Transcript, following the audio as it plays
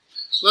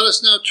Let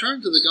us now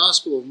turn to the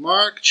Gospel of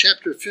Mark,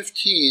 chapter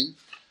 15,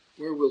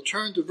 where we'll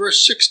turn to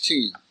verse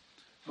 16.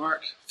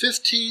 Mark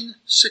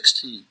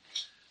 15:16,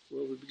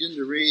 where we begin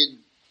to read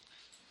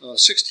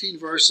 16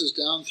 verses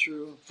down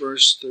through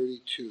verse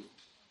 32.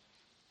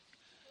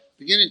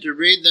 Beginning to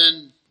read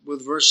then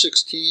with verse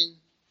 16,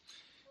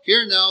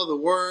 "Hear now the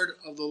word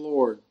of the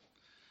Lord.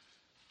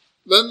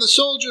 Then the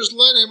soldiers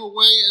led him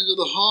away into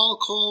the hall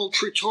called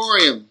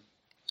Praetorium,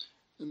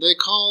 and they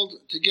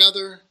called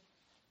together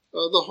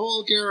the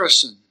whole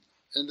garrison,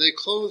 and they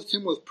clothed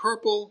him with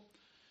purple,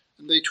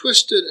 and they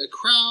twisted a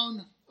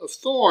crown of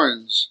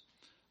thorns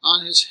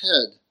on his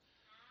head,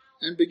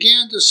 and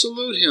began to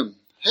salute him,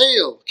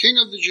 'Hail, King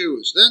of the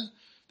Jews!' Then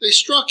they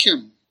struck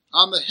him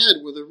on the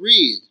head with a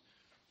reed,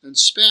 and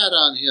spat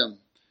on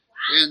him,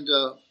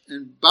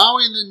 and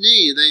bowing the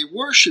knee, they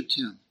worshipped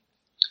him.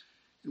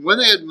 And when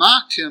they had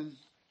mocked him,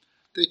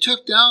 they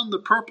took down the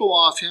purple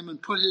off him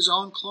and put his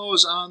own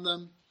clothes on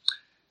them,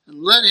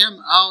 and led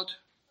him out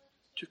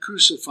to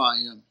crucify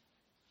him.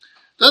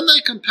 Then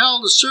they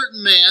compelled a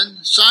certain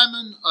man,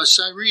 Simon a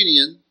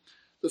Cyrenian,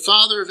 the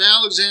father of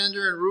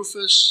Alexander and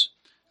Rufus,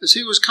 as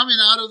he was coming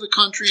out of the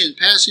country and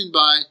passing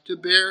by, to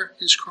bear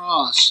his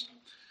cross.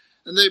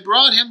 And they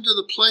brought him to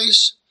the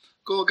place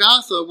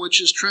Golgotha,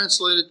 which is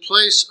translated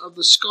place of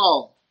the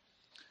skull.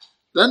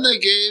 Then they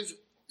gave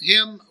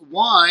him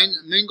wine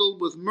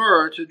mingled with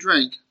myrrh to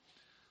drink,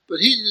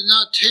 but he did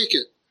not take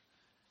it.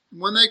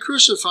 And when they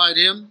crucified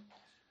him,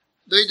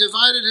 they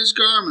divided his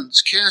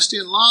garments,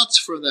 casting lots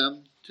for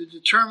them to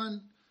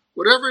determine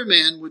what every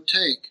man would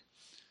take.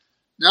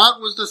 Now it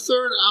was the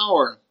 3rd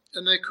hour,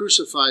 and they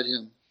crucified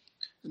him.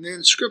 And the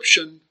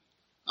inscription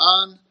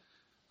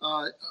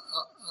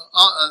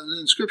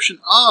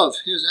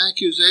of his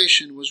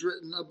accusation was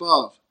written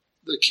above,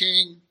 'The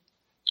King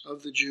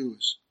of the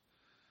Jews.'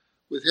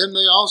 With him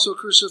they also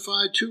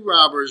crucified 2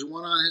 robbers,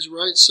 one on his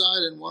right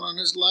side and one on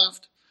his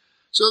left.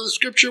 So the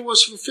scripture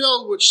was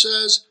fulfilled, which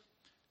says,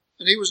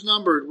 'And he was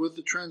numbered with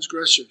the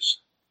transgressors.'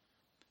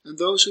 And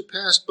those who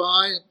passed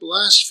by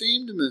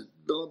blasphemed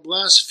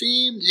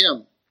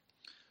him,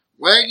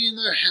 wagging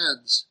their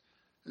heads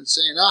and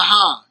saying,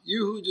 'Aha,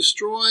 you who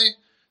destroy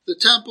the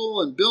temple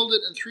and build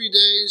it in 3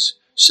 days,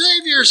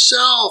 save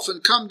yourself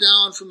and come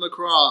down from the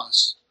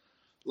cross.'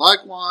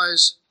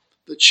 Likewise,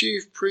 the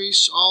chief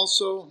priests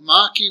also,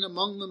 mocking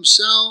among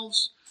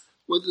themselves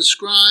with the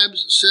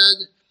scribes,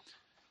 said,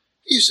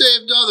 'He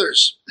saved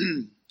others,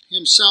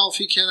 himself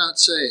he cannot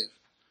save.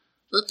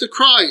 Let the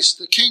Christ,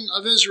 the King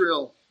of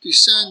Israel,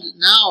 descend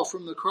now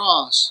from the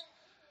cross,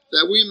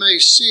 that we may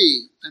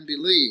see and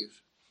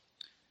believe.'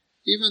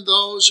 Even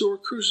those who were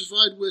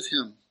crucified with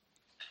him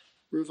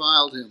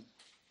reviled him."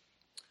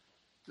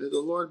 May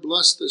the Lord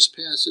bless this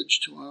passage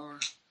to our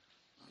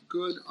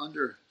good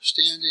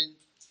understanding.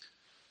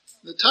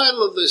 The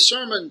title of the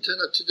sermon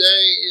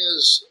today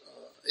is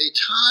A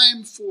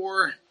Time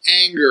for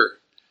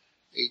Anger.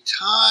 A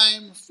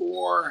time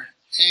for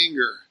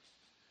anger.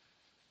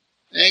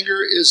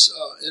 Anger is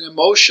an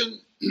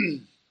emotion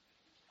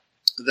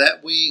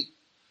that we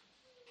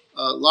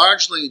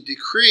largely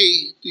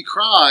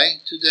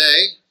decry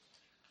today.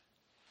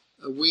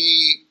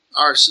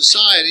 Our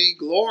society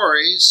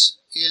glories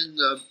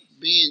in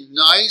being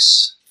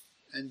nice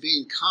and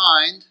being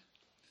kind,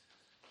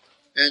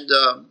 and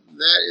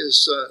that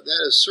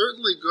is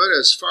certainly good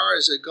as far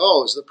as it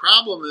goes. The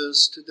problem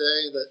is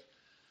today that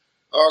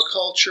our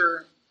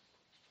culture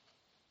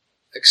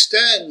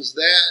extends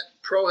that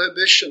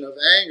prohibition of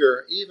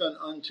anger even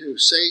unto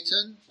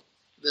Satan.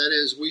 That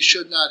is, we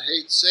should not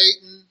hate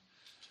Satan.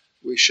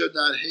 We should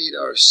not hate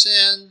our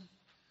sin.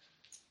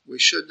 We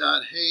should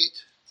not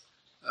hate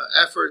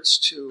efforts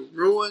to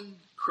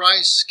ruin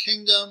Christ's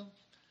kingdom.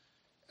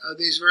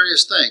 These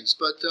various things.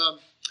 But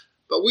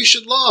we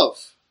should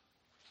love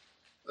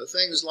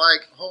things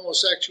like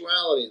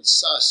homosexuality and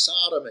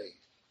sodomy,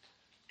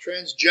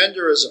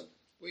 transgenderism.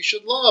 We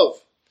should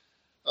love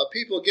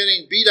people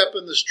getting beat up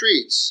in the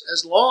streets,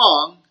 as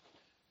long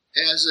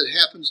as it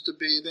happens to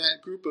be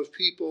that group of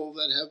people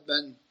that have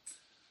been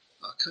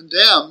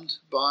condemned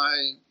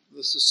by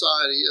the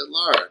society at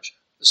large,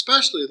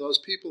 especially those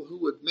people who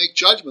would make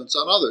judgments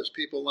on others,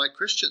 people like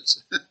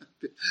Christians,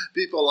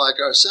 people like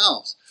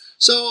ourselves.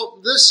 So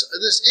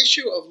this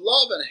issue of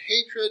love and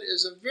hatred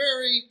is a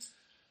very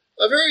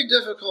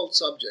difficult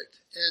subject.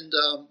 And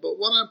but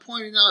what I'm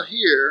pointing out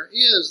here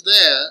is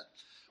that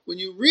when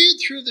you read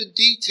through the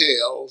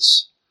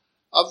details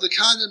of the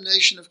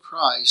condemnation of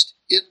Christ,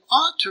 it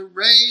ought to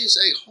raise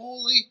a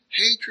holy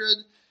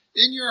hatred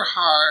in your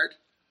heart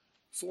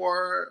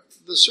for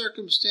the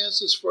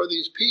circumstances, for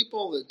these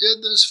people that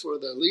did this, for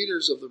the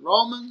leaders of the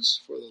Romans,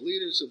 for the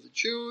leaders of the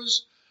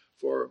Jews,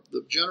 for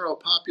the general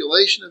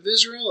population of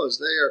Israel as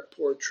they are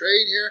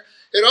portrayed here.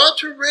 It ought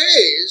to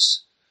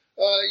raise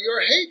your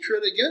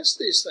hatred against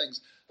these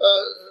things.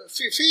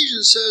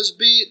 Ephesians says,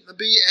 be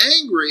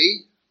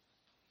angry,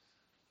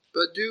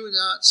 but do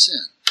not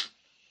sin.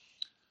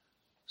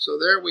 So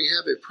there we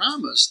have a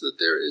promise that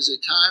there is a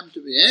time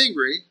to be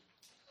angry,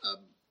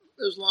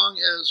 as long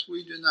as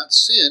we do not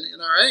sin in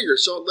our anger.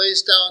 So it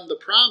lays down the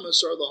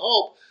promise or the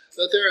hope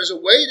that there is a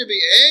way to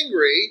be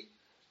angry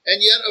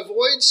and yet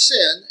avoid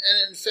sin. And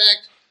in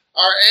fact,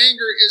 our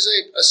anger is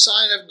a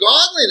sign of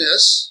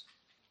godliness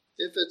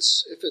if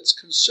it's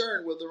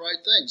concerned with the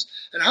right things.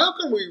 And how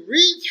can we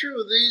read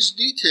through these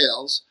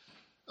details,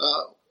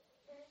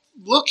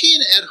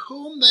 looking at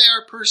whom they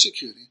are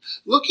persecuting,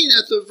 looking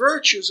at the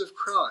virtues of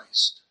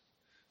Christ,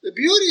 the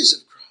beauties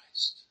of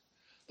Christ,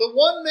 the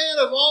one man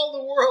of all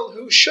the world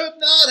who should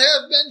not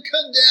have been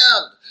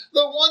condemned,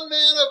 the one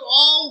man of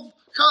all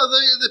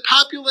the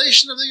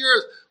population of the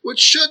earth which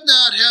should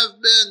not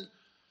have been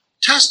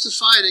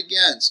testified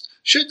against,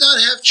 should not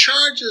have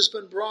charges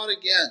been brought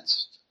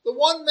against. The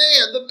one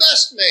man, the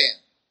best man,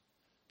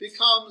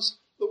 becomes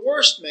the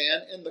worst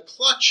man in the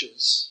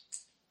clutches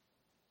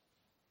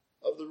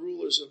of the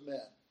rulers of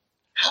men.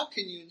 How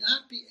can you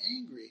not be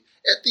angry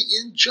at the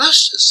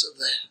injustice of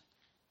that?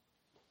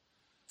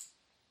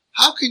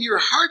 How can your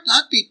heart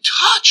not be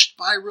touched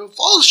by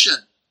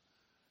revulsion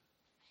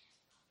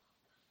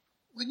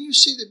when you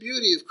see the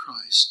beauty of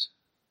Christ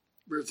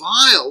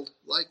reviled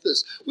like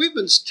this? We've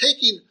been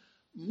taking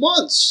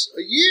months,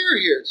 a year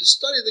here to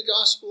study the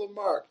Gospel of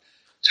Mark.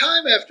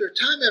 Time after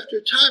time after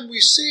time, we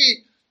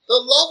see the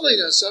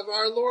loveliness of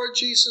our Lord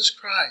Jesus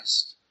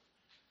Christ.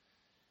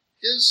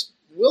 His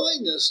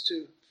willingness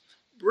to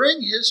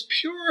bring his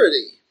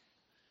purity,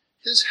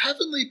 his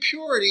heavenly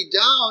purity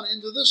down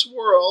into this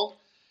world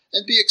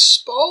and be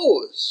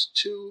exposed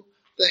to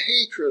the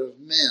hatred of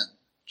men.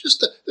 Just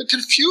the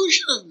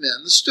confusion of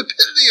men, the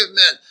stupidity of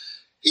men.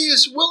 He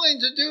is willing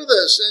to do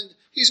this, and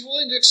he's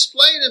willing to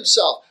explain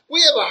himself.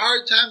 We have a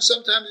hard time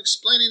sometimes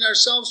explaining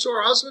ourselves to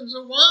our husbands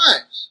and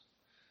wives.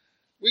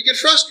 We get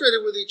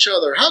frustrated with each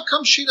other. How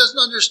come she doesn't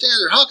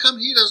understand, or how come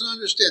he doesn't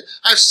understand?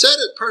 I've said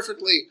it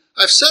perfectly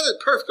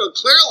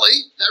clearly,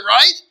 is that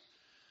right?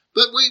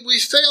 But we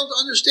fail to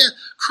understand.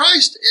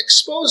 Christ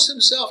exposed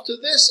himself to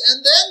this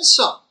and then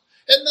some,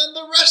 and then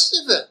the rest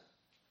of it.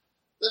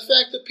 The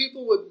fact that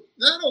people would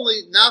not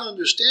only not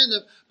understand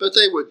him, but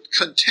they would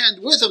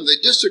contend with him. They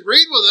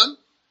disagreed with him,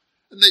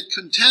 and they'd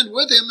contend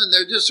with him in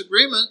their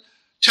disagreement,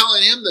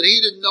 telling him that he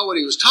didn't know what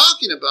he was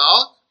talking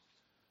about.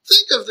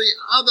 Think of the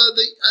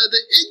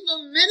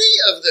ignominy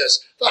of this.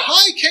 The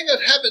high King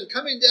of heaven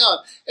coming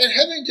down and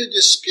having to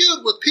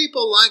dispute with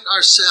people like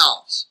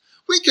ourselves.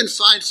 We can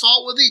find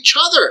fault with each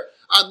other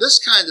on this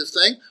kind of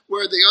thing,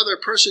 where the other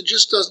person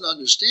just doesn't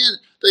understand.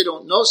 They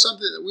don't know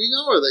something that we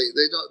know, or they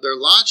don't. Their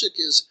logic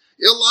is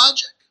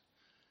illogic.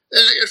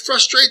 And it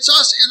frustrates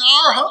us in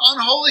our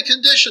unholy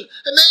condition.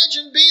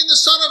 Imagine being the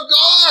Son of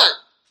God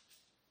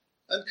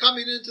and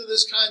coming into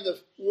this kind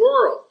of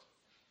world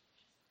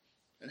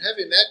and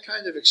having that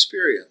kind of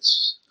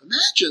experience.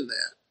 Imagine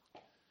that.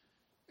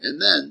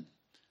 And then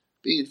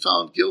being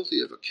found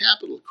guilty of a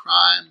capital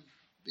crime,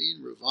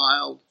 being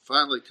reviled,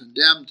 finally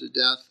condemned to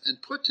death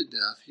and put to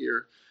death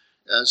here,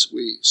 as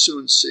we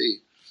soon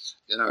see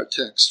in our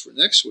text for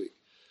next week.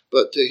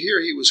 But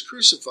here he was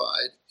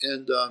crucified,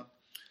 and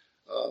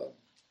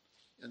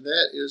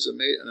that is an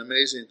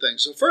amazing thing.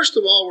 So first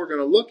of all, we're going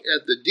to look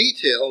at the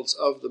details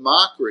of the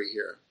mockery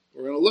here.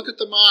 We're going to look at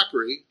the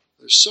mockery.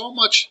 There's so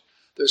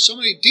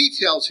many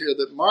details here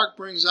that Mark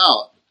brings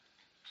out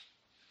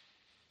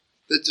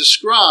that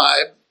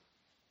describe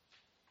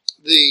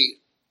the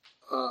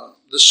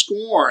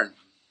scorn,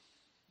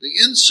 the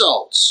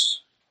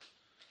insults,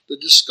 the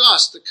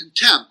disgust, the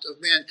contempt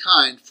of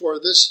mankind for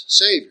this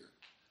Savior.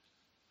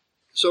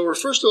 So we're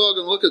first of all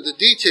going to look at the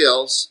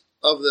details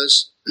of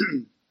this,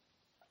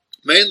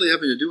 mainly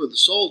having to do with the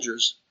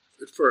soldiers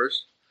at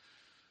first.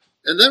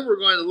 And then we're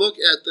going to look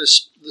at the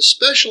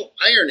special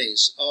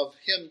ironies of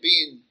him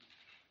being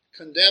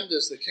condemned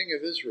as the King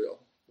of Israel,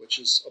 which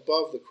is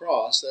above the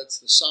cross. That's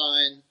the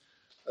sign,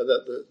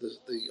 the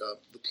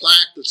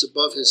plaque that's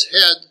above his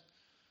head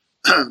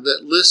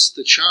that lists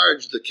the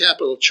charge, the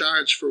capital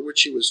charge for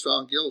which he was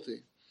found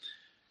guilty.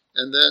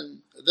 And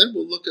then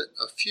we'll look at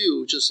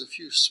just a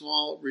few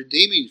small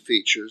redeeming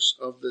features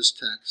of this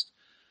text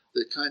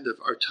that kind of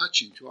are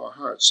touching to our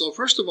hearts. So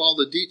first of all,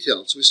 the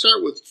details. We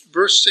start with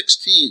verse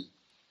 16.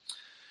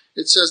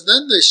 It says,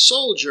 "Then the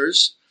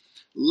soldiers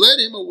led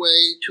him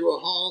away to a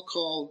hall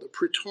called the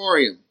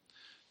Praetorium."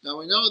 Now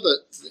we know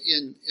that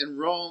in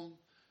Rome,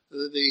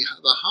 the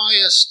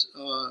highest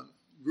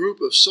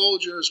group of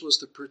soldiers was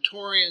the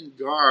Praetorian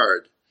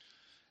Guard.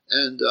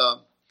 And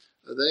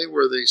they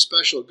were the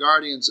special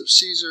guardians of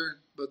Caesar,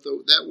 but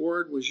that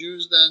word was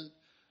used then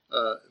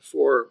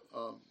for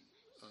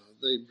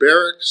the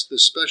barracks, the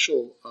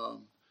special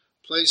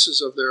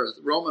places of their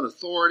Roman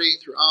authority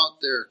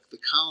throughout the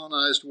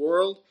colonized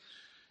world.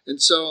 And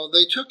so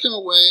they took him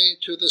away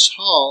to this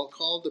hall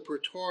called the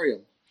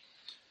Praetorium.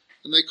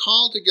 And they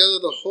called together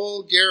the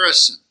whole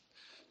garrison.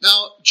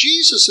 Now,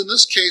 Jesus in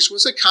this case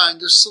was a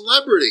kind of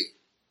celebrity.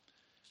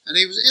 And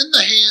he was in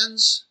the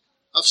hands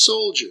of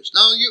soldiers.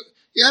 Now, you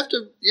have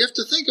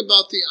to think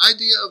about the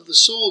idea of the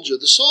soldier.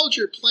 The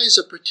soldier plays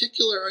a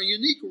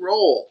unique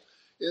role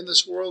in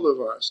this world of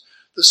ours.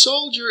 The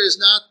soldier is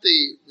not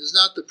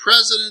the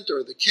president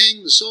or the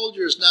king. The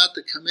soldier is not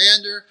the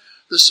commander.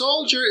 The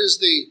soldier is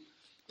the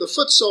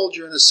foot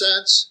soldier, in a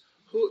sense,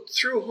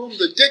 through whom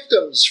the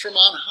dictums from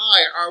on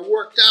high are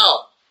worked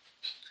out.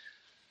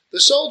 The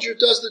soldier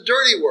does the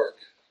dirty work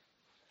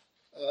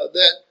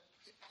that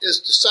is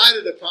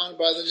decided upon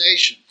by the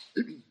nation.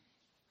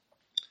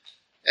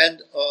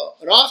 And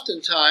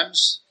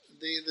oftentimes,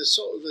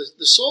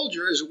 the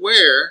soldier is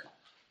where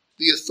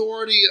the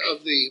authority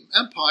of the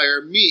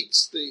empire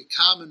meets the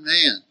common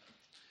man.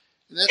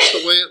 And that's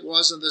the way it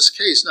was in this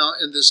case. Now,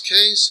 in this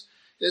case,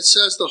 it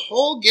says the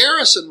whole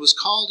garrison was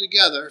called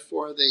together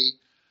for the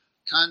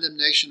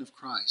condemnation of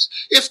Christ.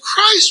 If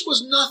Christ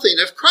was nothing,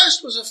 if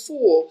Christ was a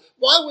fool,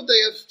 why would they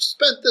have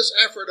spent this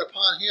effort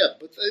upon him?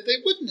 But they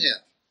wouldn't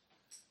have.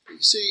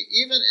 You see,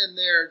 even in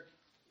their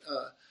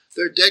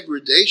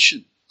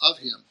degradation of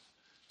him,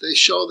 they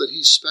show that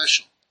he's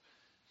special.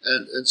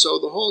 And so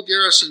the whole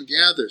garrison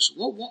gathers.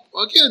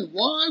 Again,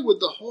 why would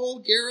the whole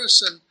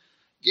garrison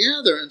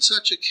gather in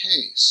such a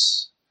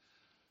case?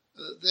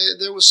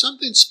 There was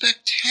something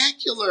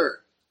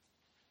spectacular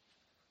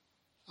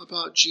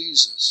about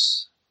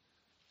Jesus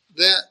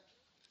that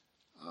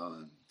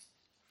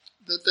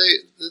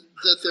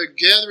they're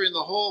gathering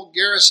the whole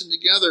garrison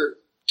together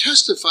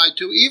testified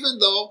to, even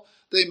though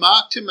they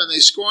mocked him and they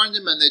scorned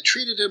him and they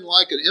treated him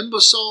like an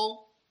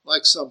imbecile,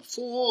 like some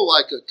fool,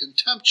 like a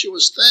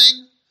contemptuous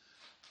thing,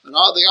 and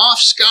all the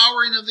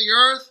off-scouring of the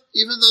earth.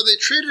 Even though they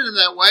treated him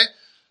that way,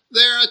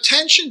 their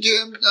attention to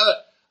him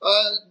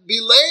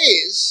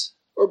belies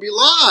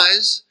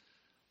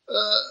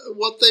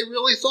what they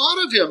really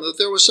thought of him, that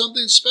there was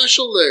something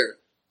special there.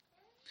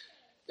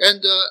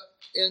 And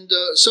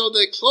so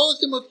they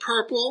clothed him with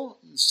purple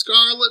and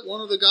scarlet,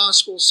 one of the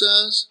Gospels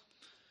says,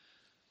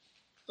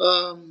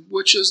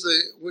 which is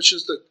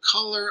the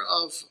color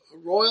of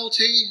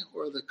royalty,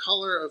 or the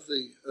color of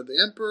the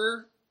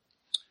emperor.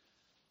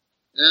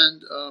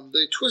 And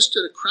they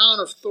twisted a crown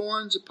of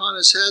thorns upon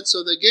his head,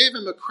 so they gave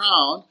him a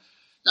crown.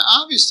 Now,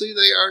 obviously,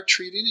 they are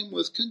treating him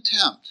with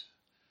contempt.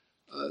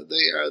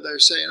 They're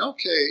saying,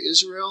 okay,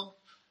 Israel,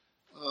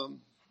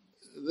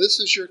 this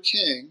is your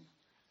king,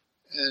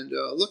 and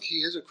look,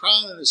 he has a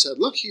crown on his head.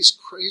 Look, he's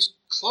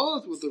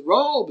clothed with the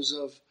robes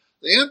of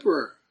the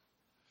emperor.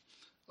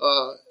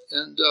 But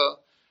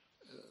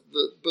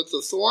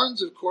the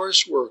thorns, of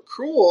course, were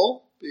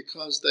cruel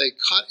because they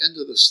cut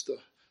into the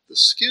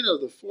skin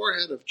of the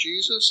forehead of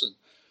Jesus, and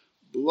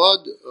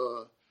blood,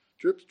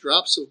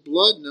 drops of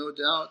blood, no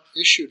doubt,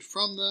 issued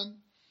from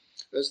them.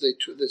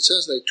 It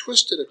says they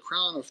twisted a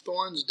crown of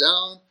thorns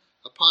down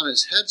upon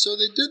his head. So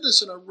they did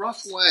this in a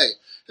rough way,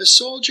 as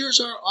soldiers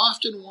are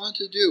often wont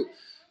to do.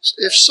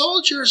 If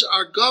soldiers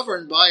are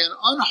governed by an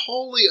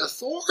unholy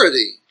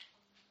authority,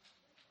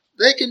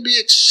 they can be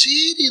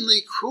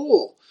exceedingly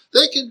cruel.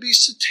 They can be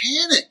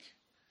satanic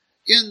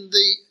in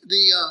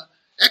the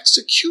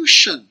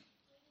execution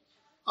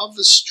of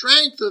the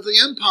strength of the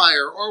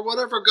empire or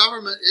whatever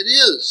government it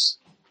is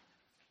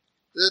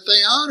that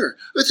they honor.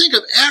 We think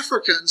of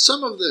Africa and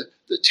some of the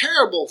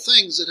terrible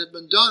things that have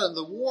been done in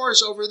the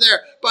wars over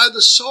there by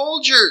the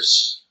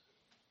soldiers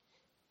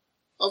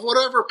of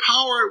whatever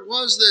power it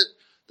was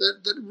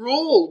that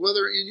ruled,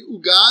 whether in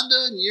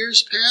Uganda in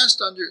years past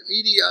under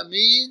Idi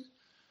Amin,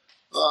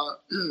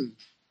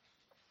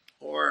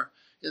 or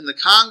in the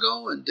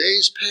Congo in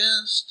days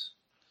past.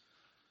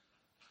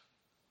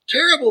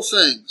 Terrible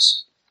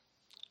things.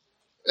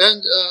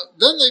 And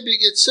then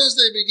it says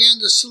they began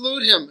to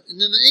salute him.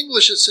 And in the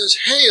English it says,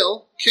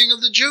 "Hail, King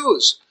of the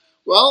Jews."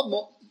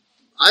 Well,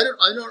 I don't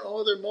know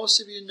whether most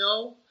of you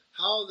know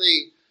how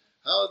the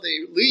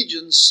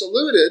legions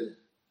saluted,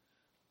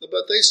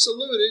 but they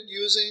saluted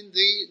using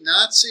the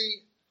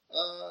Nazi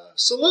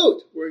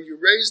salute, where you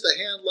raise the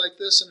hand like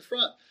this in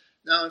front.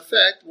 Now, in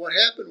fact, what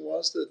happened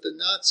was that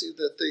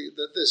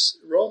this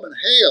Roman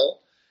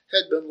hail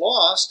had been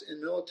lost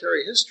in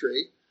military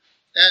history,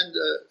 and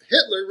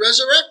Hitler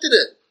resurrected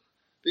it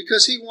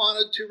because he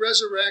wanted to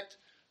resurrect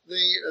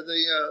the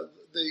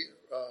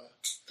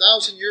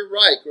 1,000-year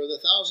Reich, or the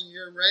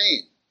 1,000-year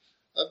reign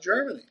of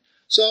Germany.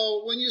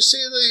 So when you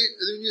see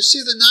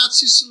the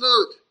Nazi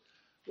salute,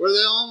 where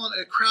they all in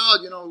a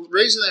crowd,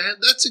 raising their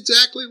hand, that's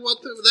exactly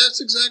what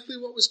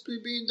was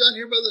being done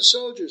here by the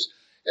soldiers.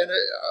 And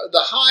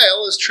the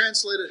Heil is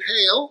translated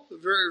hail,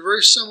 very,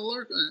 very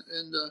similar,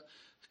 and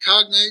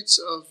cognates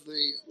of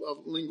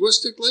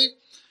linguistically.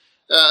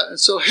 And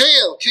so,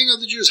 "Hail, King of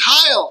the Jews."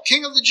 "Heil,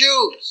 King of the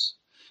Jews."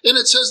 And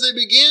it says they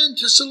began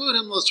to salute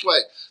him this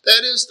way.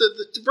 That is,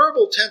 the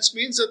verbal tense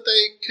means that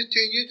they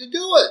continued to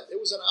do it. It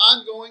was an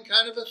ongoing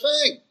kind of a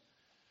thing.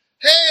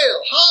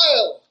 "Hail,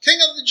 Heil,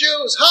 King of the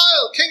Jews.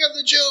 Heil, King of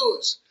the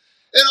Jews."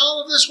 And all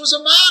of this was a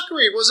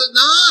mockery, was it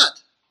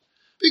not?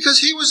 Because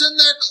he was in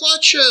their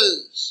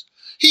clutches.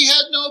 He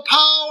had no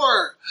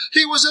power.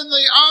 He was in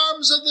the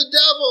arms of the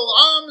devil,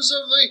 arms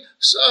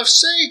of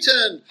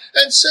Satan,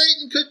 and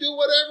Satan could do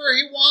whatever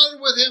he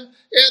wanted with him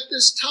at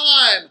this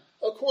time,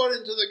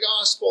 according to the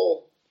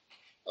gospel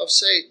of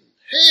Satan.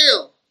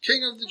 "Hail,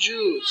 King of the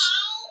Jews."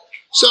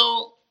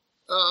 So,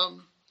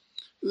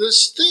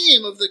 This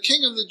theme of the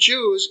King of the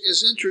Jews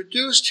is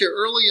introduced here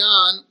early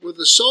on with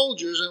the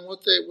soldiers and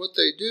what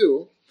they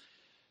do.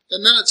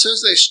 And then it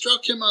says they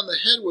struck him on the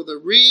head with a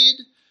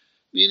reed,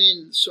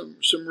 meaning some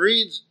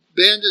reeds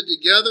banded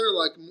together,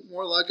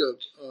 more like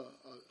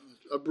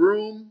a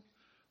broom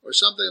or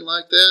something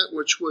like that,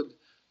 which would,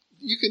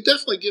 you can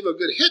definitely give a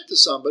good hit to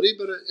somebody,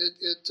 but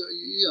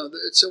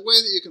it's a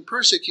way that you can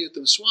persecute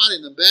them,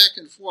 swatting them back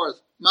and forth,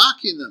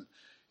 mocking them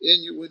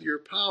with your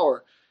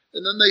power.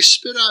 And then they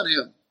spit on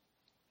him.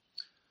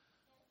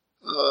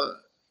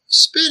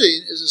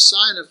 Spitting is a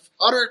sign of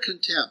utter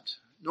contempt.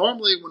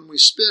 Normally when we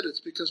spit, it's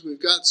because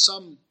we've got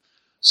something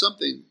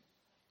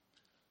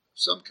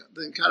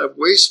kind of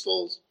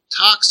wasteful,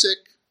 toxic,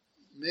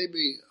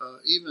 maybe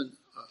even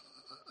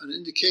an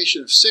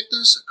indication of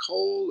sickness, a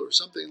cold or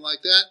something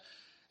like that.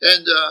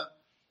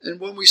 And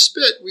when we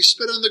spit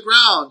on the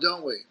ground,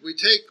 don't we?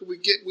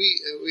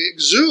 We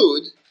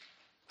exude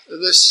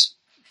this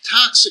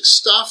toxic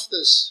stuff,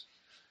 this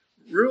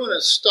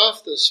ruinous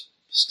stuff, this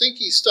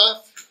stinky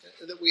stuff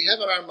that we have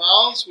in our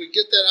mouths. We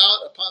get that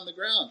out upon the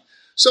ground.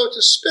 So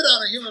to spit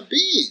on a human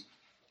being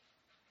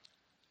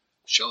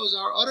shows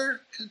our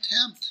utter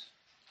contempt.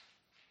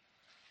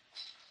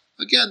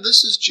 Again,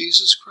 this is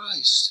Jesus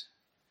Christ.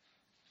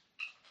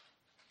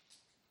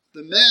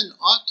 The men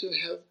ought to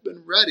have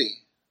been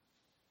ready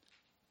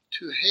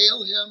to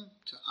hail him,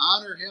 to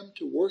honor him,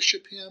 to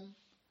worship him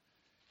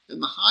in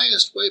the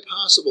highest way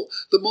possible,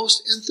 the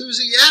most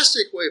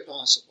enthusiastic way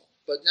possible.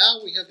 But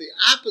now we have the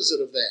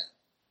opposite of that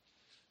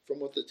from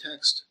what the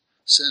text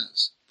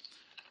says.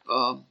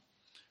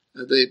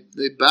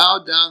 They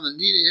bowed down the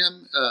knee to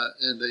him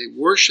and they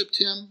worshipped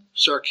him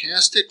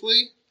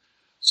sarcastically.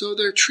 So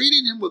they're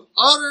treating him with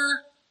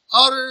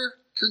utter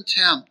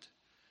contempt.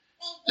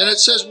 And it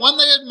says, when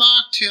they had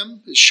mocked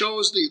him, it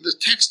shows the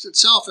text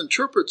itself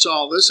interprets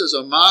all this as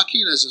a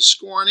mocking, as a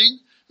scorning,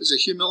 as a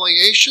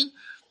humiliation.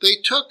 They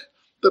took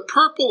the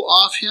purple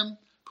off him,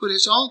 put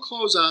his own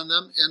clothes on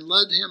them, and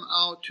led him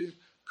out to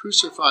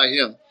crucify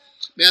him.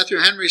 Matthew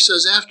Henry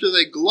says, after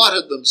they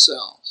glutted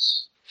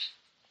themselves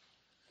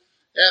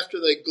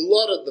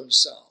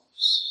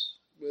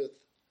with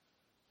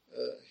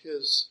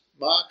his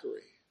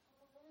mockery,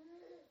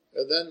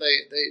 and then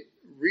they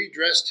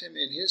redressed him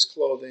in his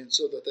clothing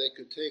so that they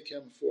could take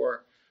him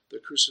for the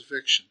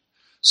crucifixion.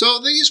 So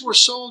these were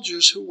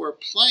soldiers who were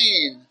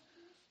playing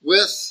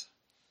with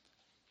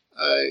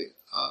a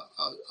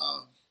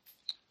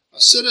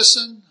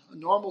citizen, a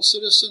normal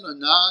citizen, a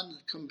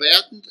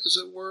non-combatant, as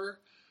it were.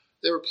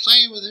 They were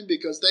playing with him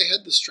because they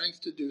had the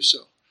strength to do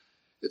so.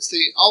 It's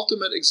the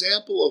ultimate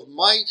example of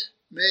might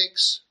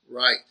makes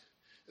right.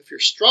 If you're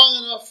strong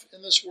enough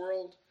in this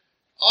world,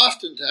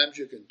 oftentimes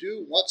you can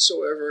do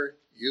whatsoever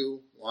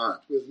you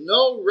want, with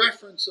no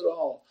reference at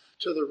all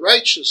to the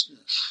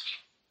righteousness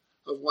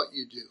of what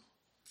you do.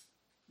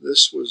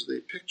 This was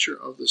the picture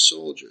of the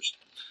soldiers.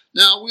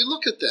 Now, we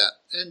look at that,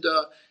 and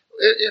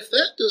if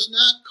that does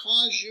not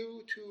cause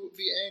you to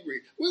be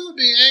angry, we would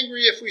be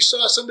angry if we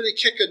saw somebody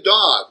kick a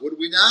dog, would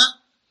we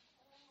not?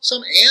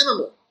 Some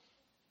animal.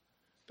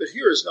 But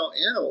here is no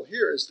animal.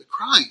 Here is the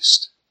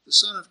Christ, the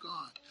Son of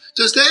God.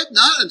 Does that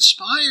not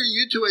inspire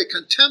you to a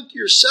contempt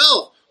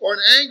yourself or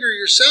an anger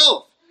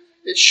yourself?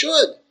 It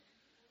should.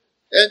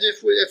 And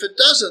if it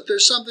doesn't,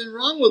 there's something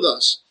wrong with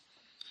us.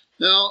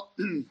 Now,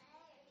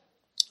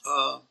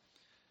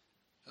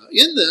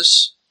 in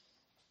this,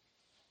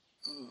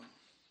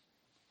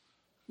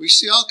 we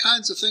see all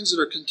kinds of things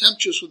that are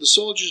contemptuous with the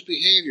soldier's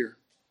behavior.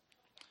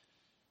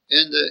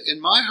 And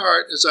in my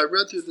heart, as I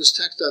read through this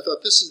text, I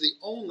thought this is the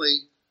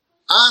only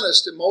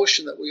honest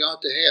emotion that we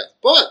ought to have.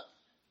 But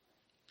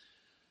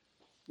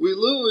we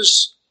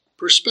lose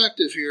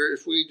perspective here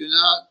if we do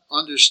not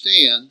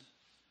understand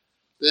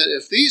that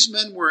if these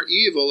men were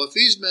evil, if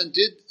these men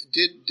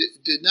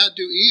did not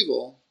do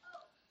evil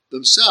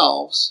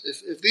themselves,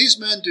 if these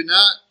men do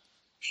not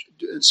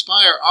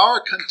inspire our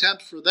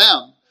contempt for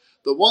them,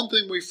 the one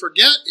thing we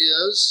forget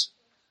is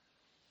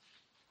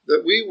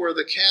that we were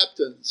the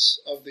captains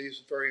of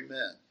these very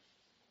men.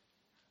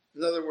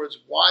 In other words,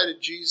 why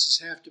did Jesus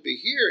have to be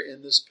here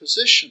in this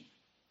position?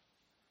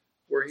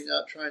 Were he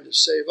not trying to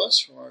save us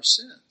from our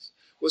sins?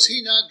 Was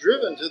he not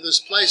driven to this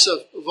place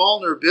of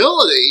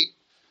vulnerability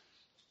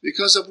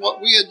because of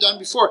what we had done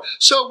before?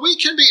 So we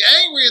can be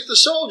angry at the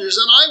soldiers,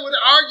 and I would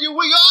argue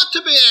we ought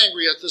to be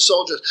angry at the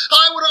soldiers.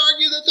 I would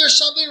argue that there's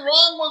something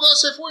wrong with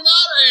us if we're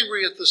not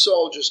angry at the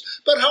soldiers.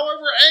 But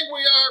however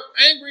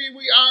angry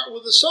we are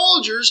with the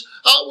soldiers,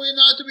 ought we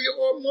not to be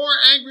more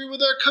angry with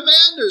their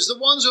commanders,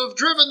 the ones who have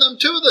driven them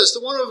to this,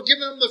 the ones who have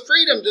given them the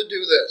freedom to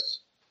do this?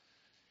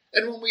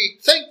 And when we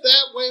think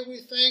that way, we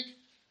think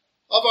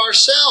of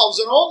ourselves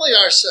and only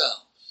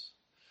ourselves.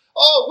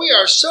 Oh, we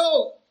are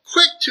so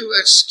quick to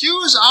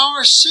excuse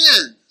our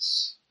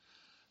sins.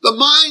 The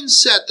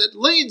mindset that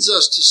leads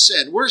us to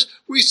sin.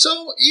 We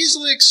so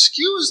easily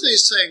excuse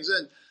these things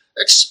and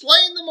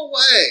explain them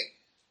away.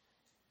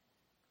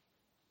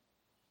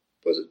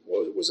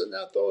 Was it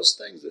not those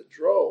things that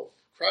drove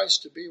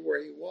Christ to be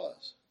where he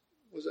was?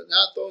 Was it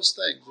not those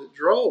things that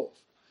drove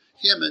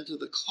him into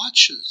the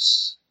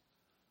clutches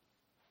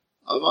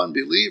of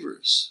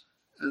unbelievers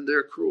and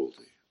their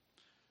cruelty.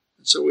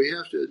 And so we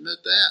have to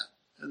admit that.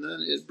 And then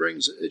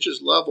it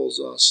just levels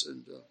us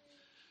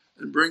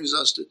and brings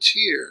us to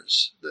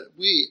tears that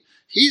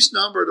he's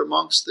numbered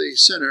amongst the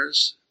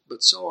sinners,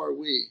 but so are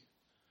we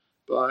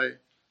by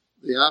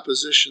the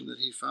opposition that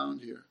he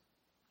found here.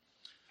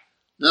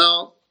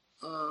 Now,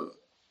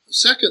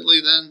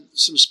 secondly, then,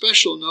 some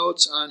special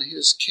notes on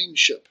his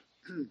kingship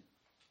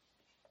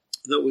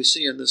that we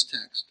see in this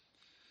text.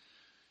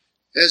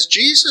 As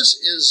Jesus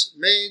is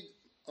made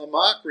a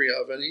mockery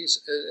of, and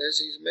as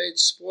he's made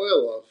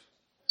spoil of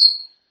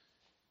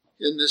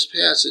in this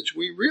passage,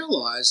 we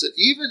realize that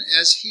even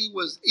as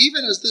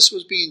this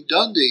was being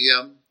done to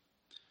him,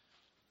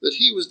 that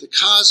he was the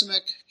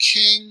cosmic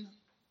king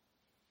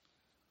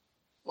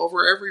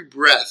over every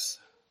breath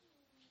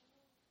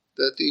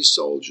that these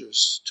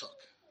soldiers took.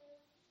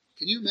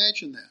 Can you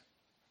imagine that?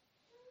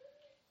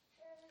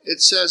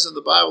 It says in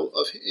the Bible,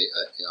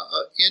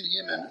 in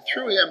him and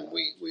through him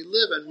we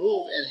live and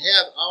move and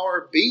have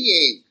our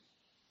being.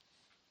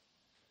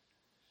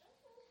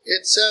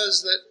 It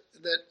says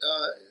that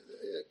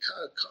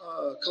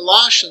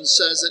Colossians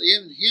says that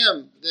in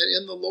him, that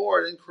in the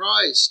Lord, in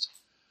Christ,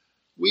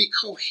 we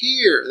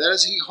cohere. That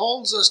is, he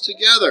holds us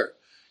together.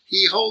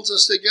 He holds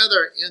us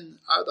together in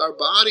our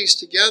bodies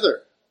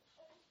together.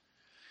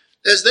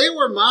 As they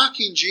were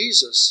mocking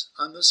Jesus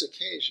on this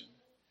occasion,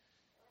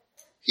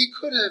 he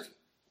could have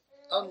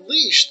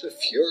unleashed the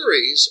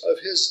furies of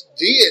his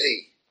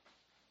deity.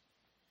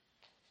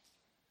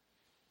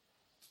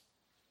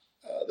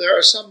 There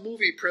are some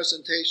movie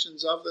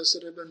presentations of this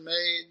that have been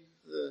made,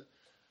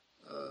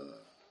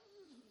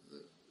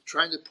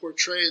 trying to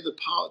portray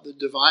the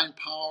divine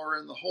power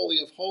in the Holy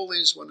of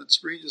Holies when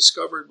it's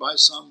rediscovered by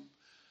some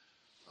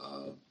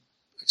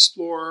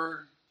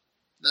explorer,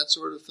 that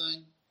sort of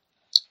thing.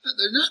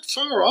 They're not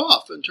far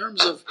off in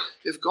terms of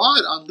if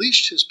God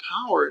unleashed his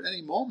power at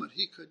any moment,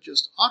 he could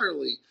just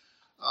utterly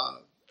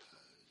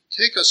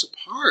take us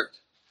apart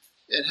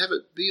and have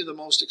it be the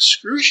most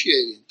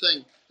excruciating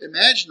thing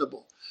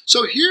imaginable.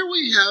 So here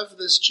we have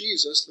this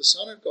Jesus, the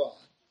Son of God,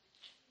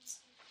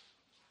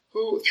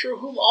 through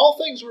whom all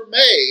things were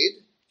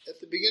made at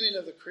the beginning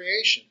of the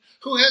creation,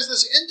 who has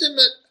this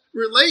intimate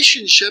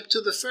relationship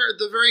to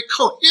the very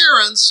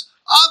coherence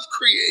of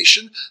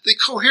creation, the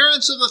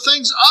coherence of the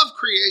things of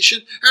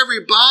creation,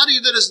 every body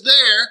that is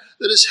there,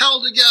 that is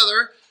held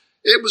together,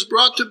 it was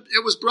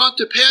brought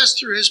to pass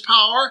through his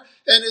power,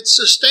 and it's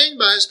sustained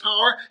by his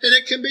power, and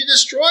it can be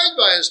destroyed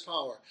by his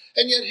power.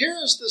 And yet here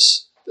is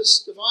this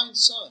divine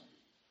Son,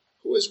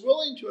 who is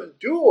willing to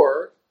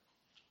endure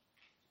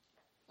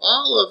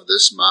all of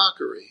this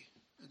mockery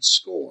and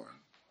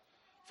scorn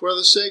for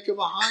the sake of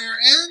a higher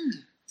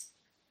end.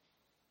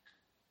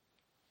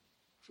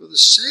 For the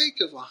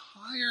sake of a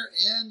higher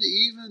end,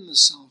 even the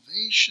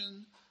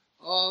salvation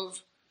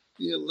of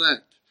the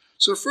elect.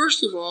 So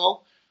first of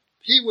all,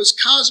 he was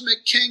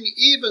cosmic king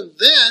even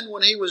then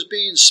when he was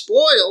being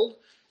spoiled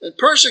and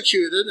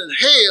persecuted and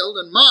hailed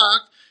and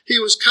mocked. He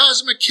was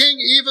cosmic king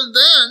even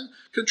then,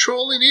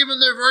 controlling even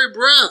their very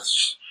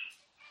breaths.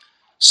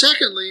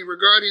 Secondly,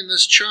 regarding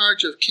this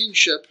charge of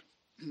kingship,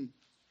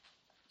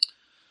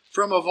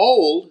 from of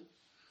old,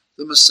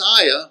 the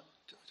Messiah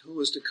who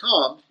was to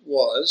come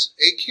was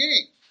a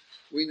king.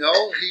 We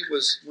know he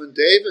was, when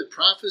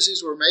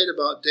prophecies were made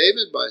about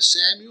David by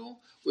Samuel,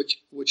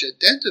 which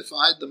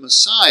identified the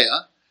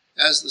Messiah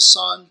as the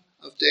son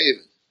of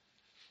David,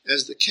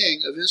 as the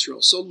king of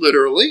Israel. So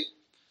literally,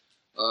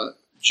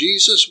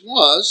 Jesus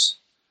was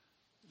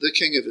the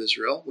king of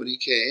Israel when he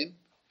came.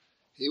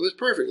 He was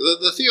perfect.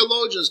 The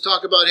theologians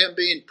talk about him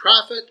being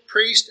prophet,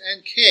 priest,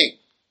 and king.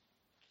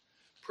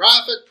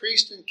 Prophet,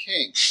 priest, and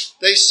king.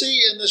 They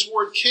see in this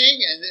word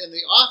king and in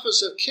the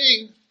office of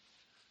king,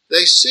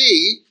 they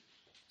see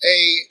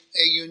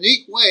a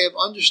unique way of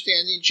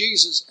understanding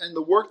Jesus and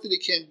the work that he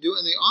came to do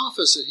in the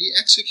office that he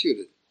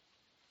executed.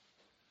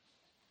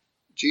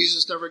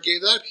 Jesus never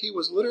gave that. He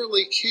was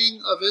literally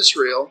king of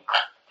Israel.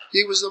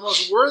 He was the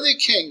most worthy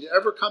king to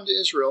ever come to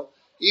Israel,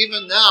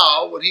 even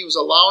now when he was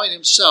allowing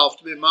himself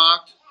to be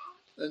mocked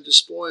and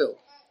despoiled.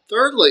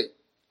 Thirdly,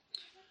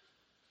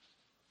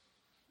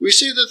 we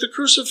see that the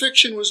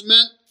crucifixion was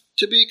meant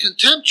to be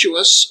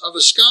contemptuous of a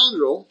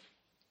scoundrel.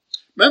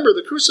 Remember,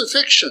 the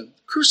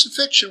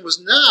crucifixion was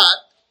not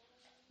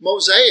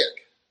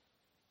Mosaic.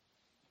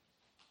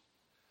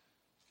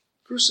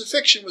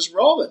 Crucifixion was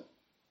Roman.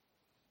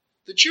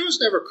 The Jews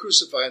never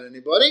crucified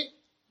anybody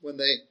when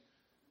they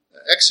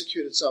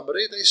executed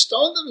somebody. They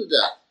stoned them to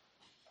death.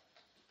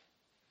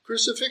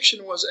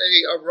 Crucifixion was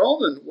a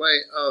Roman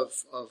way of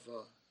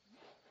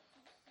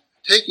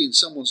taking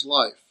someone's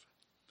life.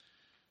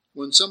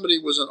 When somebody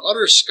was an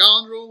utter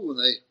scoundrel, when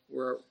they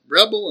were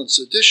rebel and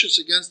seditious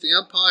against the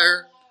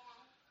empire,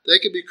 they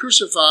could be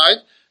crucified,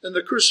 and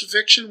the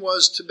crucifixion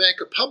was to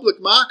make a public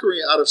mockery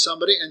out of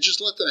somebody and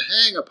just let them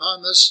hang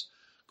upon this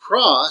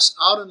cross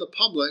out in the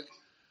public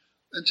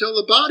until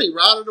the body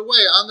rotted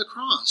away on the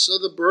cross. So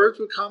the birds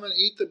would come and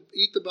eat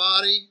the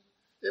body,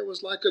 It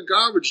was like a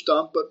garbage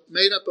dump, but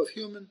made up of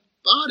human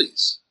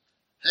bodies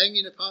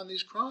hanging upon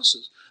these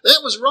crosses.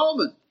 That was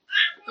Roman.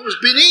 That was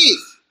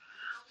beneath.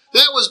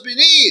 That was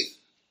beneath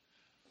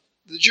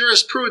the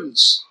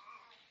jurisprudence,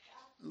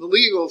 the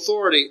legal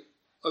authority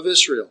of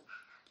Israel.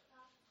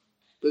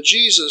 But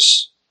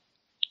Jesus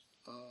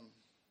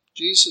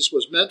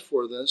was meant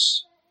for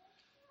this,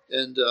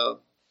 and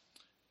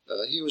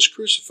he was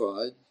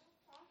crucified,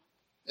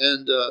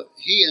 and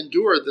he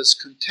endured this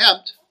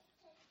contempt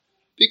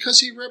because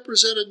he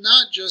represented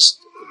not just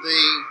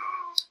the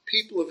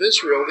people of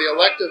Israel, the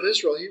elect of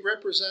Israel, he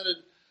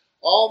represented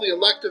all the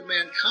elect of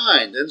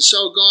mankind. And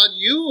so God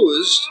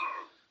used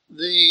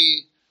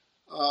the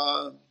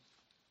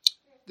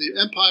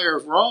Empire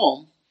of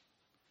Rome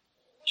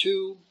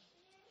to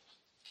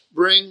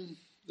bring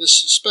this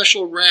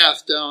special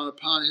wrath down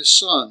upon his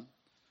Son,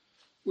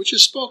 which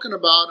is spoken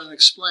about and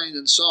explained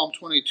in Psalm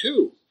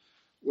 22,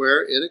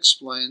 where it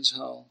explains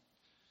how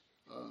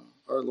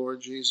our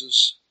Lord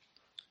Jesus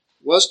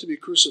was to be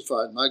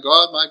crucified. My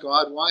God,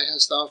 why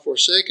hast thou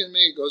forsaken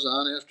me? It goes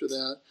on after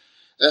that.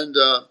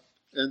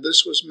 And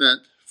this was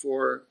meant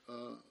for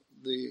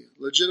the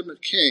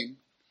legitimate king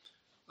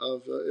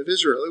of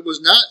Israel.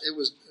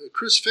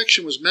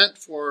 Crucifixion was meant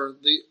for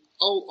the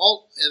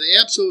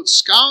absolute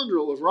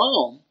scoundrel of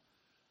Rome,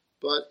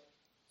 but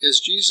as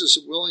Jesus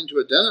is willing to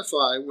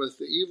identify with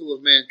the evil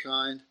of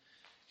mankind,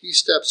 he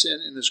steps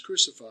in and is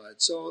crucified.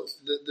 So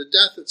the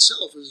death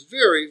itself is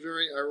very,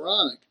 very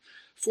ironic.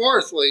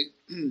 Fourthly,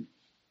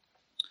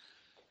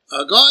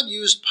 God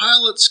used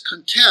Pilate's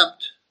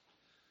contempt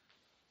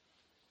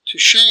to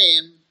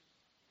shame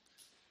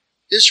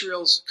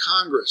Israel's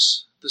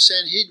Congress. The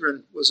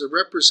Sanhedrin was a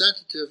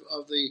representative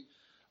of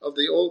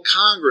the old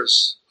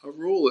Congress of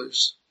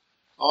rulers.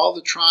 All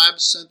the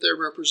tribes sent their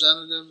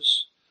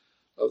representatives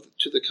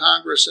to the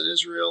Congress in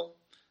Israel.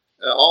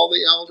 All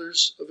the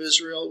elders of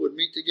Israel would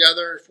meet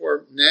together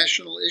for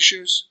national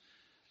issues.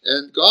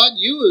 And God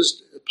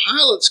used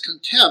Pilate's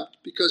contempt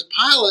because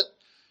Pilate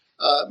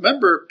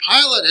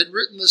had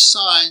written this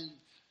sign,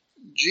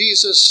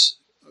 Jesus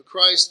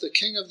Christ, the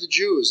King of the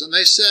Jews. And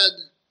they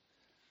said,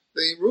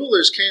 the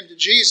rulers came to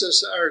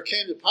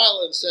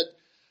Pilate and said,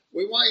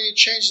 we want you to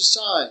change the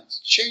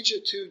signs. Change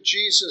it to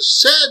Jesus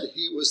said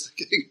he was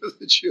the King of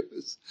the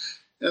Jews.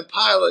 And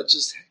Pilate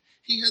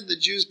he had the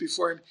Jews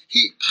before him.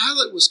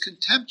 Pilate was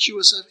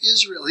contemptuous of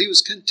Israel. He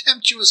was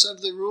contemptuous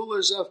of the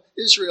rulers of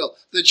Israel,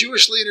 the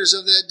Jewish leaders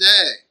of that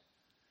day.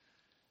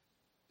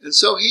 And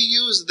so he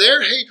used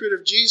their hatred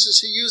of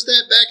Jesus, he used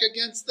that back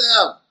against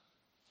them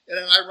in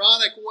an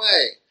ironic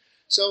way.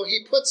 So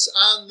he puts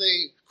on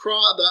the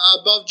cross,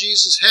 above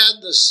Jesus'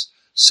 head, this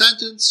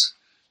sentence,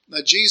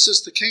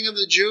 Jesus, the King of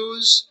the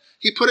Jews.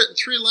 He put it in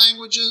 3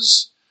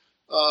 languages,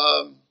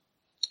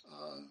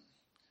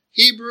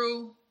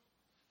 Hebrew,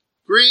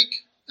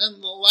 Greek,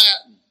 and the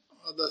Latin,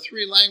 the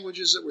 3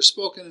 languages that were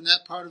spoken in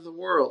that part of the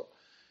world.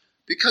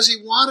 Because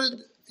he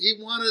wanted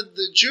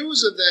the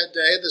Jews of that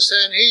day, the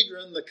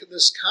Sanhedrin,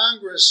 this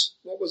Congress,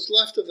 what was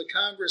left of the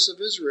Congress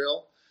of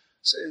Israel,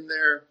 in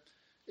their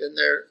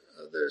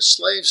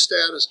slave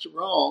status to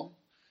Rome,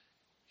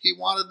 he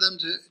wanted them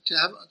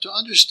to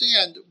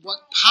understand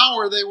what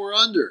power they were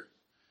under,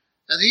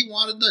 and he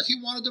wanted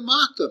to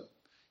mock them.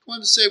 He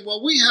wanted to say,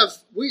 "Well, we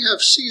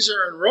have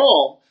Caesar in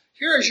Rome.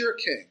 Here is your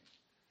king.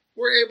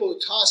 We're able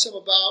to toss him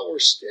about. We're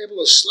able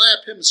to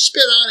slap him,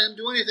 spit on him,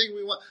 do anything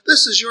we want.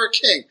 This is your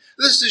king.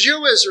 This is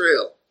you,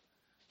 Israel.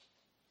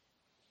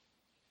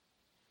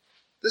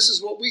 This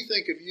is what we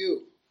think of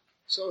you."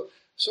 So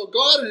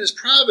God in his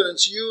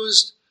providence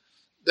used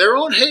their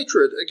own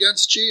hatred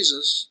against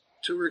Jesus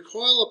to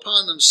recoil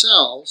upon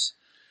themselves.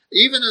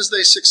 Even as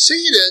they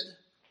succeeded,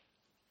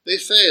 they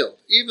failed,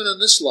 even in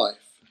this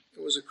life.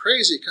 It was a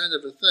crazy kind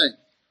of a thing.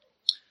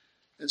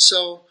 And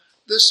so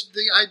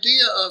the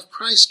idea of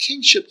Christ's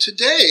kingship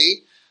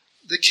today,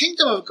 the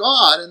kingdom of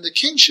God and the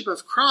kingship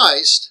of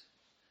Christ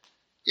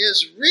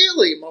is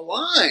really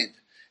maligned.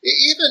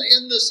 Even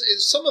in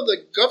some of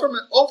the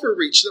government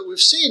overreach that we've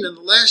seen in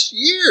the last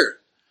year.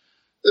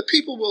 The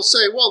people will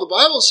say, well, the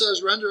Bible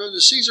says, render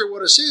unto Caesar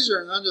what is Caesar,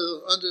 and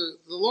unto the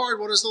Lord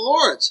what is the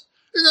Lord's.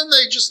 And then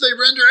they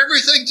render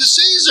everything to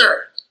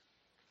Caesar.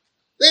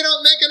 They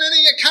don't make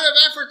any kind of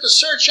effort to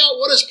search out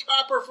what is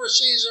proper for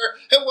Caesar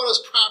and what is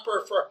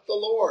proper for the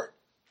Lord.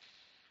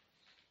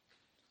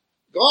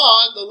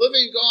 God, the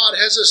living God,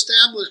 has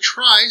established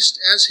Christ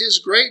as his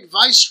great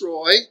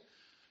viceroy,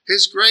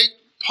 his great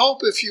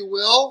pope, if you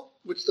will,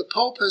 which the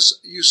Pope has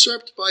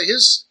usurped by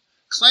his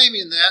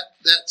claiming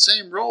that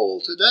same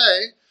role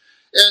today.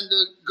 And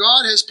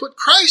God has put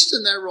Christ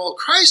in that role.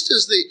 Christ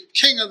is the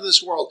king of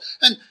this world.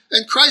 And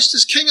Christ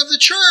is king of the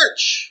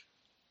church.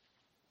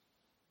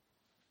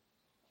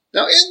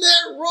 Now, in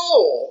that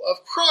role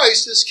of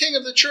Christ as king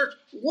of the church,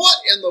 what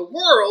in the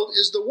world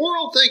is the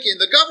world thinking?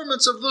 The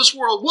governments of this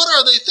world, what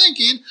are they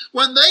thinking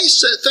when they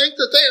think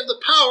that they have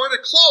the power to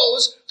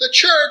close the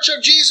church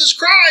of Jesus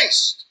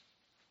Christ?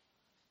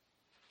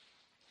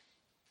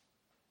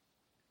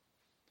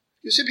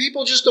 You see,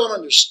 people just don't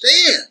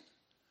understand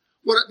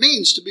what it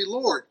means to be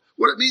Lord,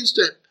 what it means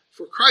to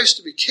for Christ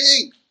to be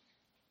king.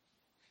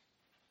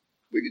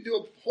 We could do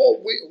a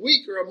whole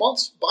week or a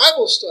month's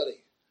Bible study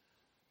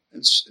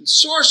and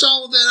source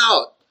all of that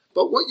out.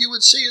 But what you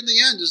would see in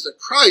the end is that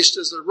Christ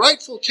is the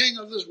rightful king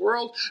of this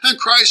world, and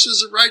Christ is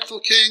the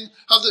rightful king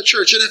of the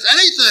church. And if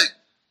anything,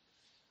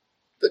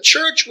 the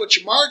church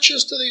which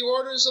marches to the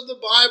orders of the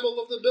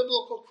Bible, of the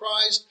biblical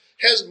Christ,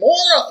 has more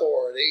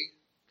authority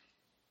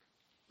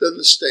than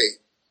the state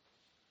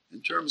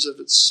in terms of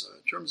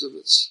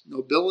its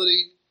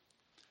nobility,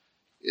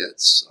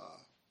 its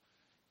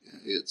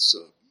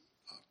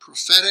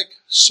prophetic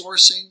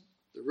sourcing,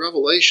 the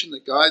revelation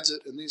that guides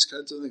it, and these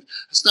kinds of things.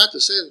 It's not to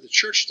say that the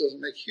church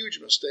doesn't make huge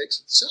mistakes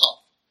itself.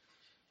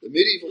 The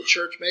medieval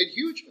church made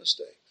huge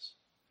mistakes.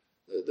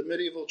 The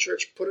medieval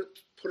church put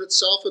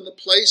itself in the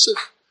place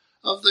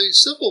of the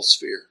civil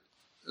sphere.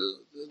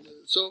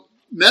 So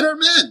men are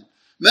men.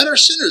 Men are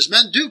sinners.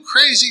 Men do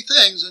crazy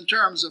things in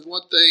terms of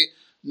what they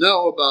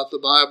know about the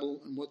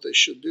Bible and what they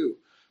should do.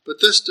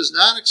 But this does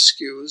not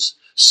excuse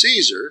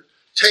Caesar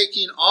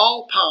taking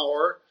all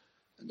power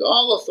and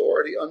all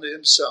authority unto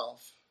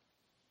himself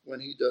when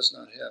he does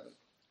not have it.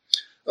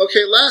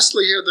 Okay,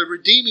 lastly here, the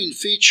redeeming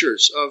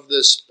features of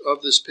this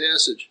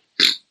passage.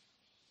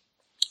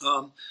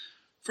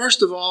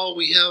 First of all,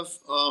 we have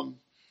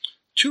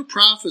two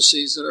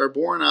prophecies that are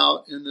borne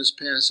out in this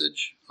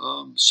passage.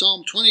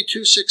 Psalm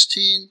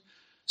 22:16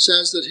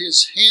 says that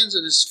his hands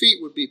and his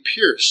feet would be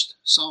pierced.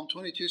 Psalm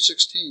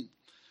 22:16.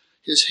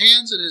 His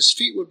hands and his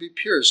feet would be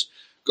pierced.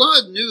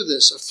 God knew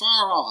this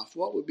afar off,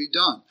 what would be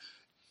done.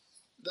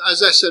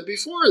 As I said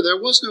before, there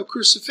was no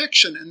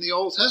crucifixion in the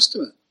Old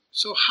Testament.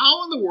 So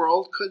how in the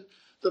world could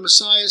the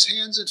Messiah's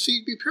hands and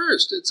feet be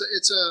pierced? It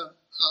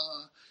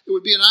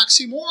would be an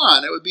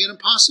oxymoron. It would be an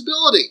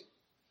impossibility.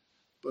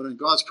 But in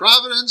God's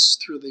providence,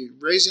 through the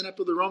raising up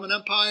of the Roman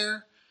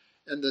Empire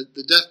and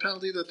the death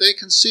penalty that they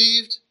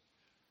conceived,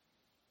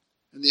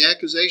 and the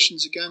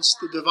accusations against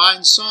the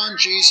divine Son,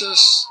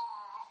 Jesus,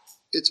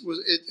 it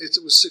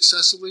was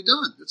successfully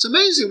done. It's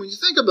amazing when you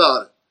think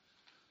about it.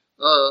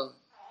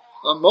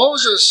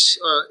 Moses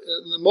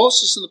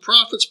and the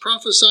prophets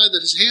prophesied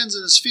that his hands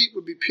and his feet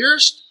would be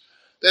pierced.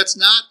 That's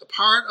not a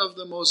part of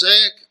the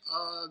Mosaic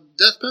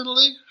death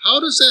penalty. How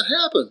does that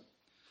happen?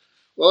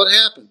 Well, it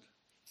happened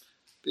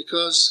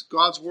because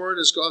God's word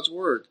is God's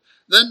word.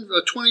 Then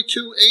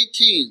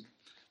 22:18,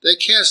 they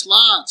cast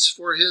lots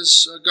for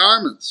his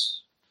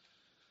garments.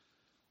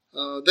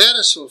 That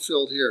is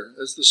fulfilled here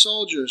as the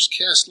soldiers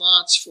cast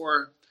lots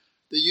for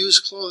the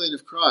used clothing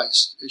of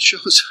Christ. It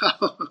shows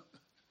how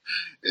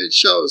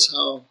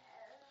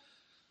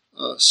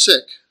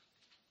sick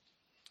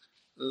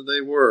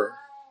they were.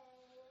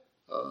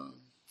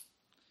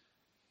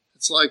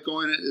 It's like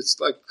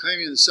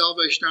claiming the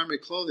Salvation Army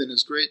clothing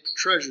as great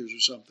treasures or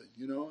something.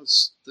 You know,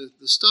 it's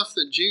the stuff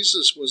that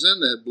Jesus was in.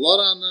 They had blood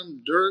on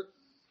them, dirt,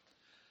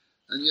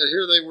 and yet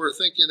here they were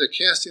thinking they're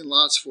casting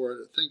lots for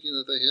it, thinking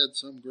that they had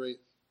some great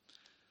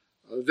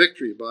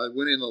victory by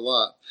winning the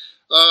lot.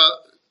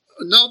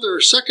 Another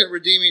second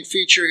redeeming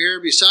feature here,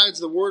 besides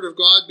the Word of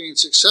God being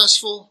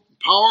successful,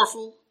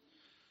 powerful,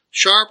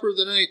 sharper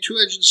than any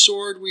two-edged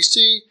sword, we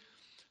see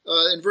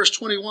in verse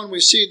 21, we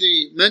see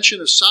the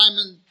mention of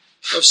Simon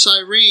of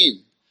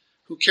Cyrene,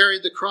 who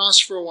carried the cross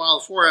for a while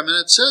for him. And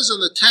it says in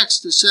the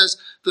text, it says,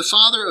 the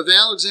father of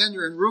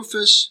Alexander and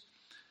Rufus,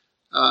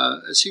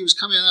 as he was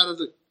coming out of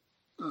the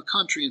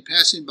country and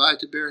passing by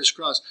to bear his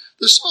cross.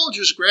 The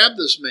soldiers grabbed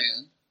this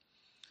man.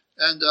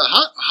 And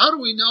how do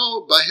we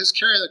know, by his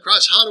carrying the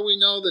cross, how do we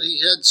know that he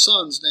had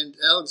sons named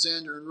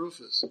Alexander and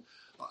Rufus?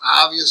 Well,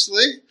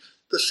 obviously,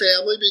 the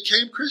family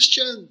became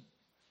Christian.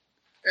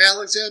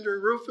 Alexander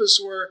and Rufus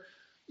were,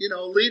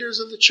 leaders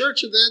of the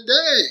church of that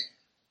day.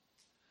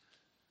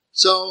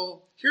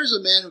 So here's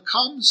a man who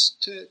comes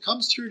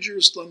through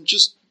Jerusalem,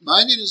 just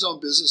minding his own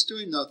business,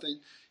 doing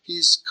nothing.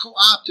 He's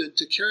co-opted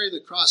to carry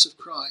the cross of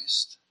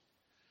Christ.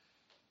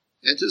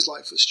 And his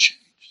life was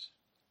changed.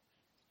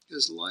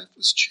 His life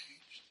was changed.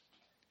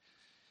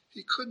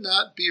 He could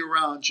not be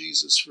around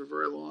Jesus for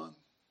very long.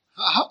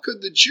 How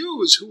could the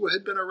Jews who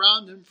had been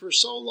around him for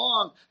so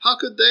long, how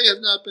could they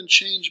have not been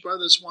changed by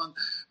this one?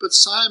 But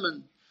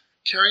Simon,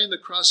 carrying the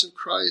cross of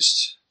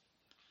Christ,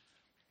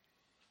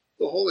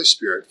 the Holy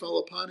Spirit fell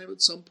upon him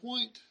at some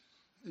point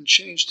and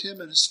changed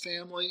him and his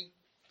family.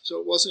 So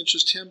it wasn't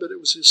just him, but it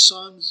was his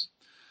sons,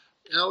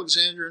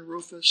 Alexander and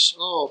Rufus.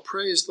 Oh,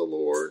 praise the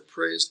Lord,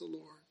 praise the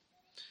Lord.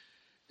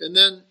 And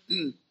then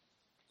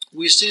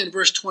we see in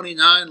verse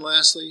 29,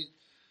 lastly,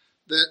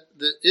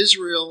 that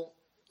Israel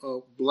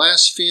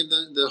blasphemed,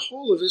 the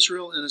whole of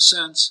Israel in a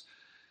sense.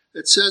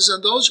 It says,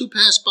 and those who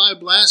passed by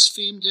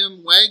blasphemed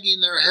him,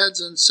 wagging their heads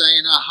and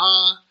saying,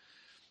 aha,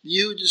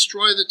 you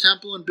destroy the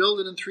temple and build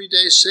it in 3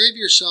 days, save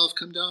yourself,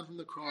 come down from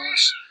the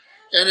cross.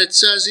 And it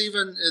says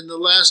even in the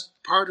last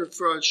part of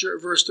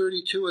verse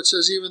 32, it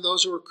says, even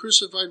those who were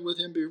crucified with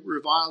him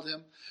reviled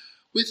him.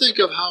 We think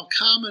of how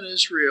common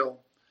Israel,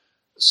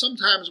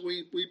 sometimes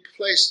we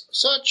place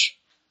such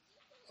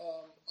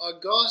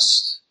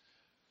august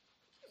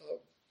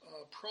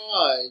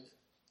pride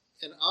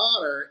and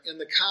honor in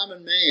the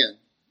common man.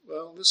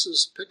 Well, this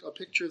is a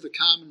picture of the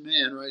common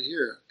man right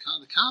here.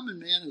 The common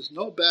man is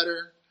no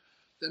better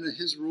than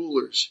his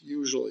rulers,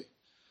 usually.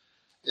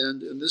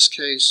 And in this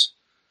case,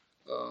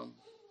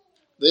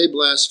 they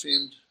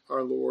blasphemed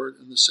our Lord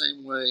in the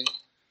same way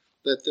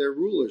that their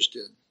rulers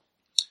did.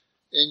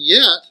 And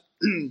yet,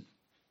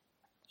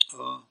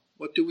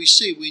 what do we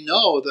see? We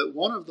know that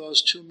one of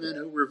those two men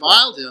who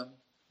reviled him,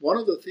 one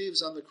of the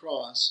thieves on the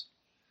cross,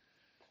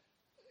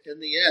 in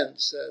the end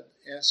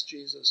asked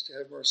Jesus to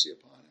have mercy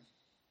upon him.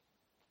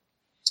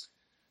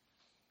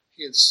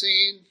 He had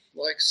seen,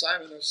 like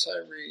Simon of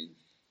Cyrene,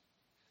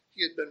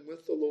 he had been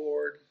with the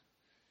Lord,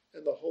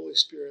 and the Holy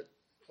Spirit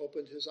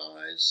opened his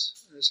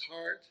eyes and his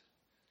heart,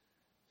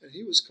 and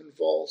he was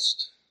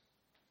convulsed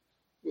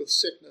with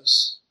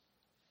sickness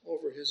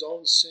over his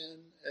own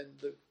sin and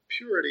the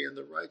purity and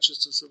the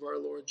righteousness of our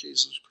Lord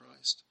Jesus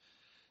Christ.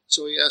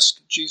 So he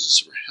asked Jesus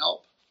for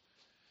help,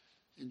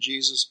 and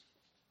Jesus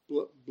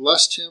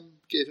blessed him,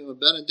 gave him a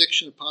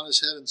benediction upon his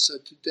head, and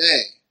said,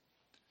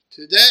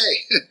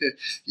 Today,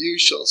 you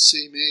shall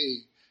see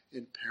me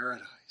in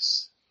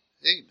paradise.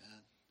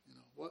 Amen.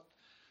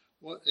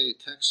 What a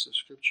text of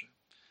Scripture.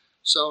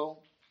 So,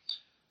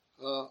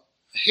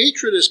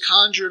 hatred is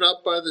conjured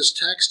up by this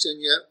text,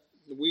 and yet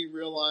we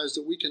realize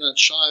that we cannot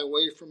shy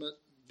away from it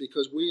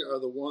because we are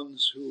the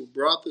ones who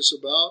brought this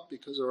about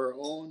because of our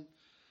own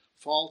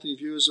faulty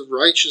views of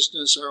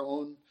righteousness, our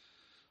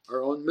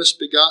own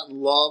misbegotten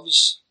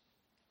loves.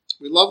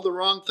 We love the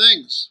wrong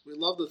things. We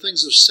love the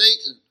things of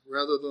Satan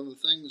rather than the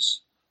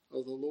things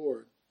of the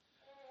Lord.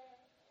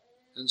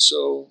 And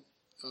so,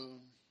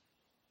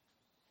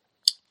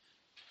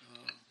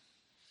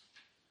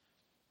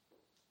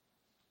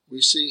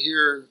 we see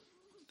here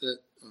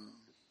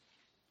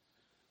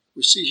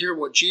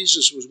what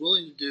Jesus was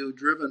willing to do,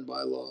 driven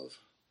by love.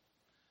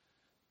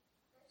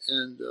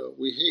 And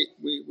we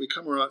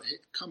ought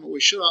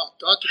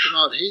to come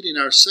out hating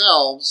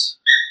ourselves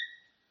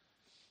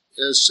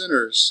as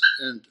sinners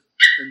and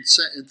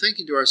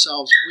thinking to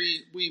ourselves,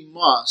 we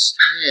must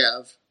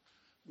have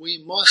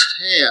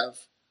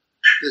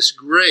this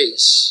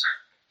grace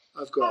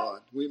of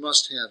God. We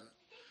must have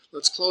it.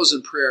 Let's close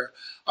in prayer.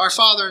 Our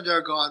Father and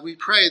our God, we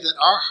pray that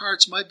our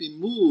hearts might be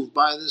moved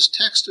by this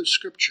text of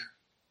Scripture.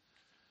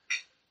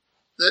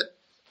 That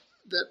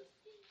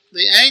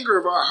the anger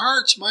of our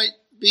hearts might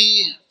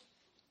be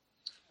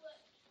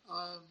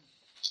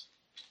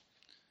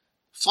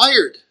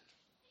fired.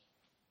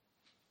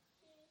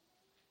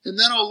 And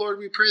then, O Lord,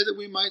 we pray that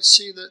we might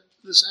see that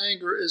this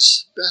anger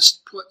is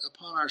best put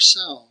upon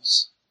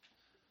ourselves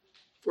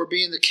for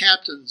being the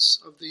captains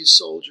of these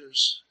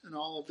soldiers and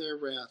all of their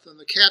wrath, and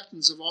the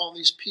captains of all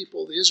these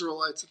people, the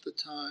Israelites at the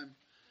time,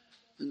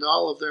 and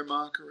all of their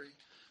mockery.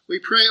 We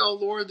pray, O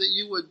Lord, that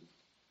you would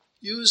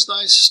use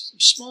thy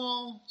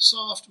small,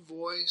 soft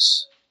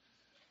voice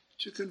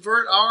to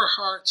convert our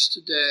hearts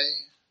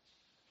today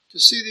to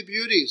see the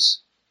beauties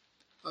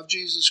of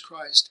Jesus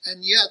Christ,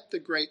 and yet the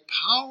great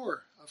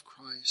power of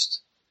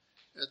Christ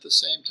at the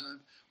same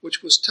time,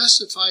 which was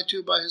testified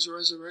to by his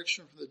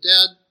resurrection from the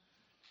dead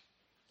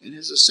and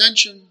his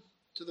ascension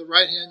to the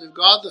right hand of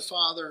God the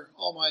Father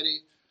Almighty,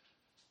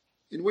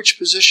 in which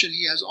position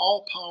he has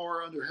all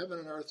power under heaven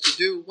and earth to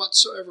do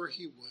whatsoever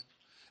he would.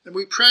 And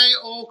we pray,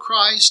 O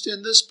Christ,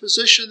 in this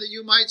position that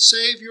you might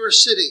save your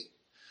city,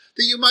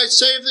 that you might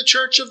save the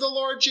church of the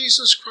Lord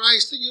Jesus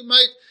Christ, that you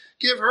might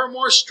give her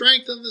more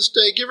strength in this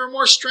day, give her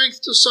more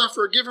strength to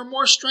suffer, give her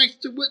more strength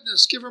to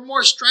witness, give her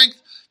more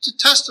strength to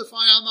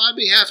testify on thy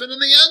behalf. And in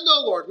the end,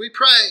 O Lord, we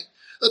pray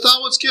that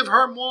thou wouldst give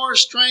her more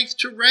strength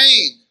to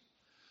reign,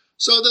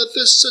 so that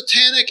this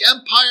satanic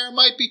empire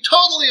might be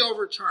totally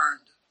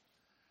overturned,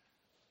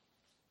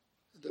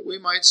 that we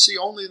might see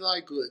only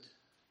thy good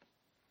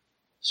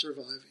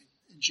surviving.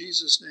 In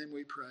Jesus' name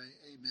we pray,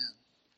 amen.